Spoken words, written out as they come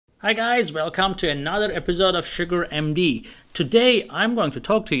Hi guys, welcome to another episode of SugarMD. Today I'm going to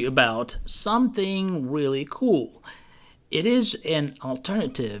talk to you about something really cool. It is an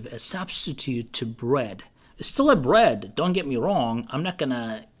alternative, a substitute to bread. It's still a bread, don't get me wrong. I'm not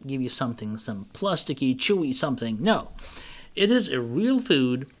gonna give you some plasticky, chewy something. No, it is a real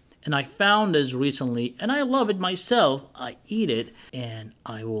food and I found this recently and I love it myself. I eat it and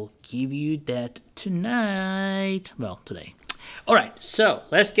I will give you that tonight. Well, today. Alright, so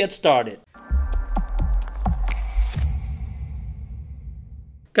let's get started.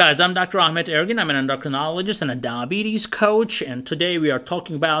 Guys, I'm Dr. Ahmet Ergin. I'm an endocrinologist and a diabetes coach, and today we are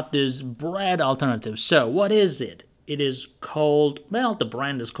talking about this bread alternative. So, what is it? It is called, well, the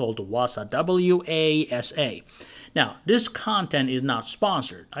brand is called WASA, W-A-S-A. Now, this content is not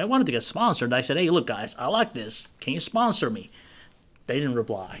sponsored. I wanted to get sponsored. I said, hey, look, guys, I like this. Can you sponsor me? They didn't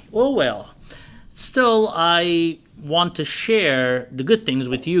reply. Oh, well. Still, I want to share the good things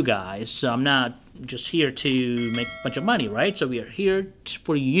with you guys. So I'm not just here to make a bunch of money, right? So we are here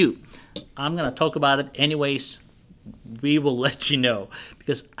for you. I'm going to talk about it anyways. We will let you know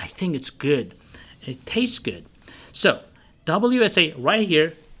because I think it's good. It tastes good. So WSA right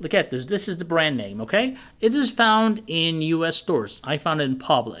here. Look at this. This is the brand name, okay? It is found in U.S. stores. I found it in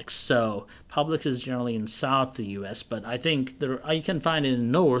Publix. So Publix is generally in South the U.S., but I think you can find it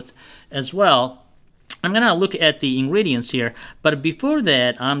in North as well. I'm going to look at the ingredients here, but before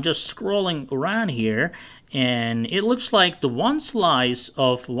that, I'm just scrolling around here, and it looks like the one slice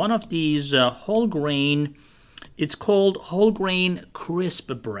of one of these whole grain, it's called whole grain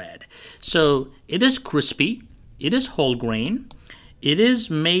crisp bread. So it is crispy, it is whole grain, it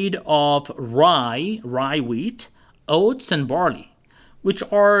is made of rye wheat, oats, and barley, which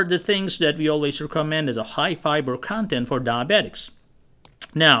are the things that we always recommend as a high fiber content for diabetics.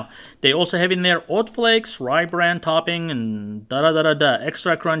 Now, they also have in there oat flakes, rye bran topping, and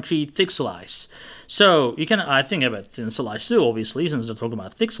extra crunchy thick slice. So, you can, I think, have a thin slice too, obviously, since they're talking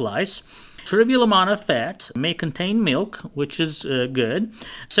about thick slice. Trivial amount of fat, may contain milk, which is good.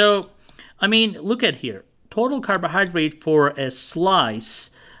 So, I mean, look at here. Total carbohydrate for a slice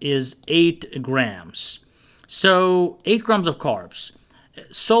is 8 grams. So, 8 grams of carbs.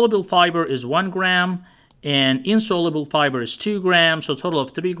 Soluble fiber is 1 gram. And insoluble fiber is 2 grams, so a total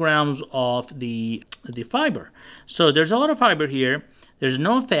of 3 grams of the fiber. So there's a lot of fiber here. There's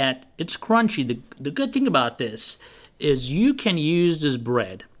no fat. It's crunchy. The good thing about this is you can use this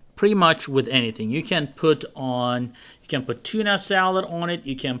bread pretty much with anything. You can put tuna salad on it.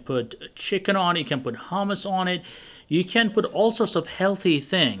 You can put chicken on it. You can put hummus on it. You can put all sorts of healthy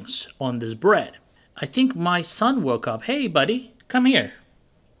things on this bread. I think my son woke up. Hey, buddy, come here.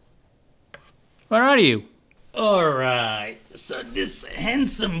 Where are you? Alright, so this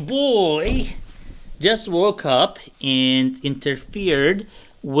handsome boy just woke up and interfered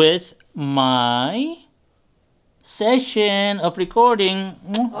with my session of recording.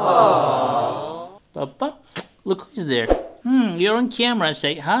 Aww. Papa, look who's there. You're on camera.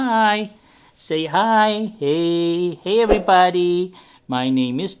 Say hi. Say hi. Hey everybody. My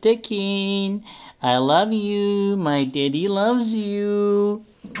name is Tekin. I love you. My daddy loves you.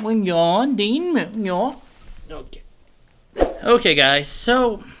 Okay guys,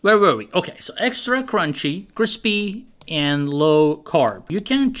 so where were we? Okay, so extra crunchy, crispy, and low carb. You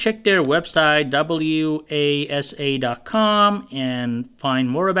can check their website, wasa.com, and find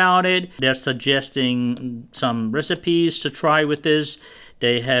more about it. They're suggesting some recipes to try with this.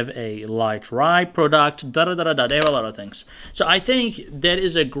 They have a light rye product, They have a lot of things. So I think that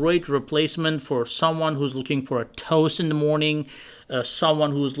is a great replacement for someone who's looking for a toast in the morning,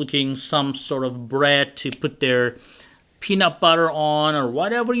 someone who's looking some sort of bread to put their peanut butter on or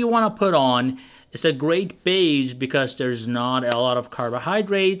whatever you want to put on. It's a great base because there's not a lot of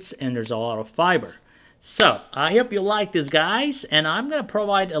carbohydrates and there's a lot of fiber. So, I hope you like this, guys, and I'm going to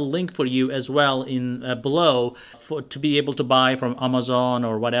provide a link for you as well in below to be able to buy from Amazon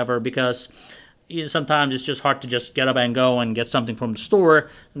or whatever, because sometimes it's just hard to just get up and go and get something from the store.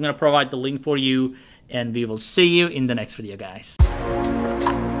 I'm going to provide the link for you, and we will see you in the next video, guys.